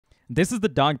This is the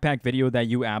Dogpack video that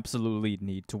you absolutely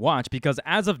need to watch because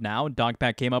as of now,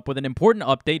 Dogpack came up with an important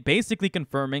update basically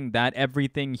confirming that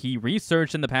everything he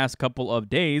researched in the past couple of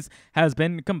days has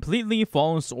been completely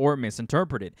false or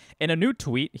misinterpreted. In a new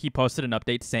tweet, he posted an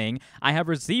update saying, "I have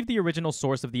received the original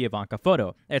source of the Ivanka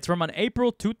photo. It's from an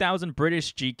April 2000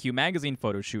 British GQ magazine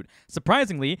photo shoot.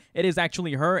 Surprisingly, it is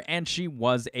actually her and she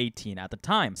was 18 at the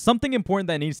time." Something important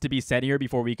that needs to be said here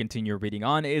before we continue reading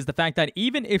on is the fact that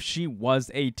even if she was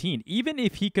 18, even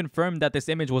if he confirmed that this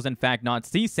image was in fact not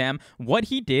CSAM, what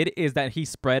he did is that he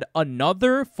spread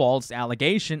another false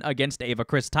allegation against Ava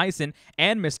Chris Tyson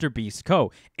and Mr. Beast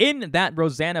Co. In that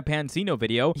Rosanna Pansino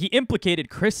video, he implicated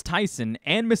Chris Tyson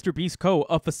and Mr. Beast Co.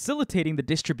 of facilitating the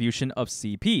distribution of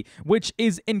CP, which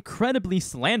is incredibly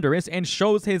slanderous and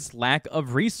shows his lack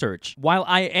of research. While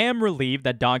I am relieved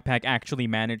that Dogpack actually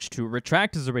managed to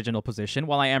retract his original position,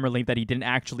 while I am relieved that he didn't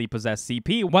actually possess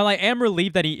CP, while I am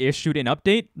relieved that he issued an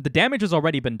update, the damage has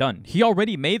already been done. He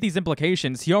already made these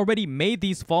implications, he already made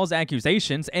these false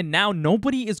accusations, and now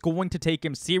nobody is going to take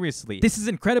him seriously. This is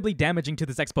incredibly damaging to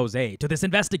this expose, to this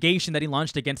investigation that he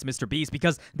launched against Mr. Beast,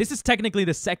 because this is technically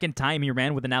the second time he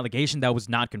ran with an allegation that was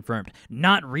not confirmed,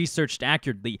 not researched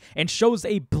accurately, and shows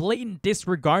a blatant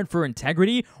disregard for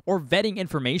integrity or vetting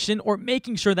information or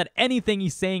making sure that anything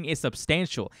he's saying is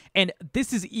substantial. And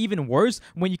this is even worse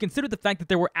when you consider the fact that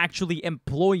there were actually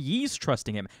employees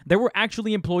trusting him. There were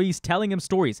actually employees telling him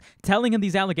stories, telling him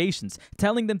these allegations,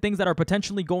 telling them things that are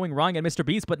potentially going wrong at Mr.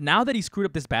 Beast, but now that he screwed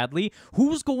up this badly,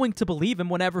 who's going to believe him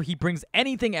whenever he brings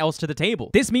anything else to the table?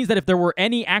 This means that if there were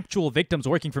any actual victims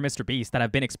working for Mr. Beast that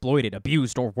have been exploited,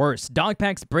 abused, or worse,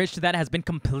 Dogpack's bridge to that has been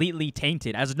completely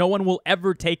tainted, as no one will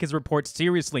ever take his reports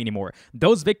seriously anymore.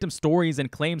 Those victim stories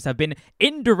and claims have been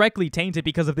indirectly tainted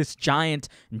because of this giant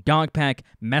Dogpack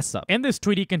mess up. In this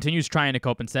tweet, he continues trying to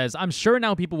cope and says, "I'm sure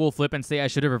now people will flip and say I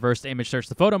should have reversed image search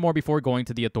the photo more before going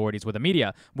to the authorities with the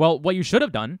media. Well, what you should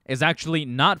have done is actually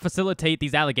not facilitate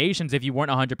these allegations if you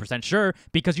weren't 100% sure,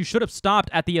 because you should have stopped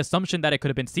at the assumption that it could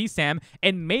have been CSAM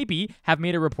and maybe have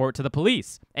made a report to the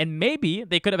police. And maybe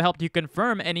they could have helped you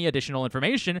confirm any additional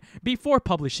information before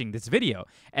publishing this video."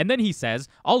 And then he says,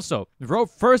 also, Roe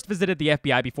first visited the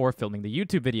FBI before filming the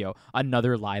YouTube video.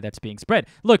 Another lie that's being spread.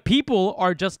 Look, people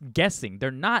are just guessing.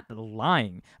 They're not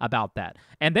lying about that.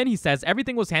 And then he says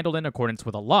everything was handled in accordance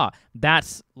with the law.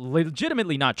 That's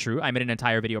legitimately not true. I made an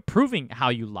entire video proving how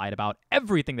you lied about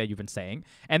everything that you've been saying.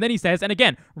 And then he says, and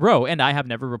again, Roe and I have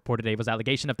never reported Ava's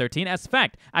allegation of 13 as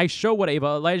fact. I show what Ava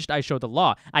alleged. I show the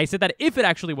law. I said that if it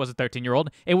actually was a 13-year-old,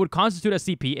 it would constitute a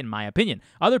CP in my opinion.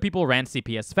 Other people ran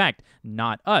CP as fact,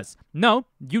 not us. No,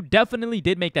 you definitely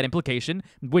did make that implication,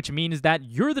 which means that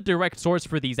you're the direct source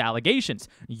for these allegations.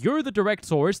 You're the direct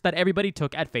source that everybody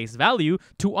took at face value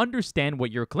to understand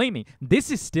what you're claiming.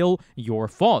 This is still your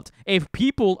fault. If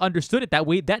people understood it that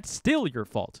way, that's still your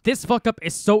fault. This fuck up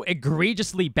is so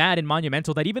egregiously bad and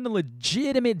monumental that even a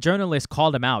legitimate journalist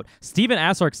called him out. Steven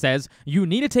Asark says, "You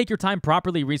need to take your time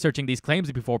properly researching these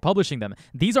claims before publishing them.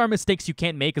 These are mistakes you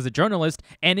can't make as a journalist,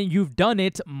 and you've done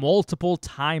it multiple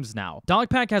times now."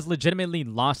 Dogpack has legitimately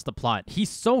lost the plot. He's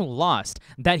so lost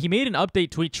that he made an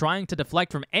update tweet trying to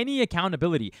deflect from any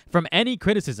accountability, from any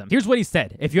criticism. Here's what he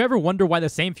said: "If you ever wonder why the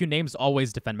same few names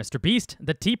always defend Mr. Beast,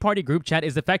 the Tea Party group chat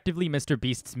is effectively Mr.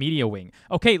 Beast's media wing."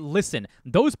 Okay, listen,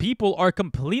 those people are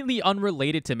completely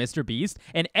unrelated to Mr. Beast,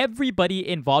 and everybody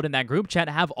involved in that group chat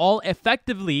have all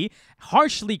effectively,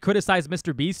 harshly criticized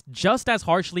Mr. Beast just as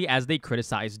harshly as they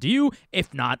criticized you,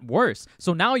 if not worse.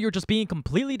 So now you're just being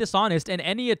completely dishonest in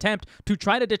any attempt to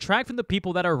try to detract from the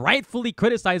people that are rightfully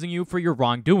criticizing you for your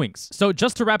wrongdoings. So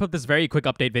just to wrap up this very quick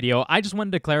update video, I just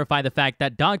wanted to clarify the fact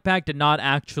that Dogpack did not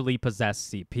actually possess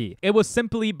CP. It was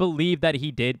simply believed that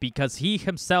he did because he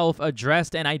himself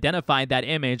addressed and identified that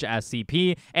image as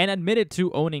CP and admitted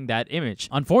to owning that image.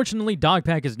 Unfortunately,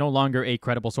 Dogpack is no longer a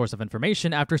credible source of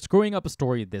information after screwing up a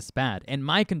story this bad, and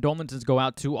my condolences go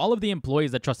out to all of the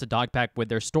employees that trusted Dogpack with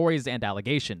their stories and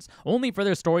allegations, only for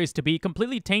their stories to be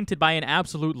completely tainted by an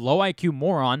absolute low IQ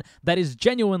moron that is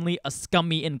genuinely a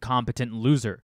scummy, incompetent loser.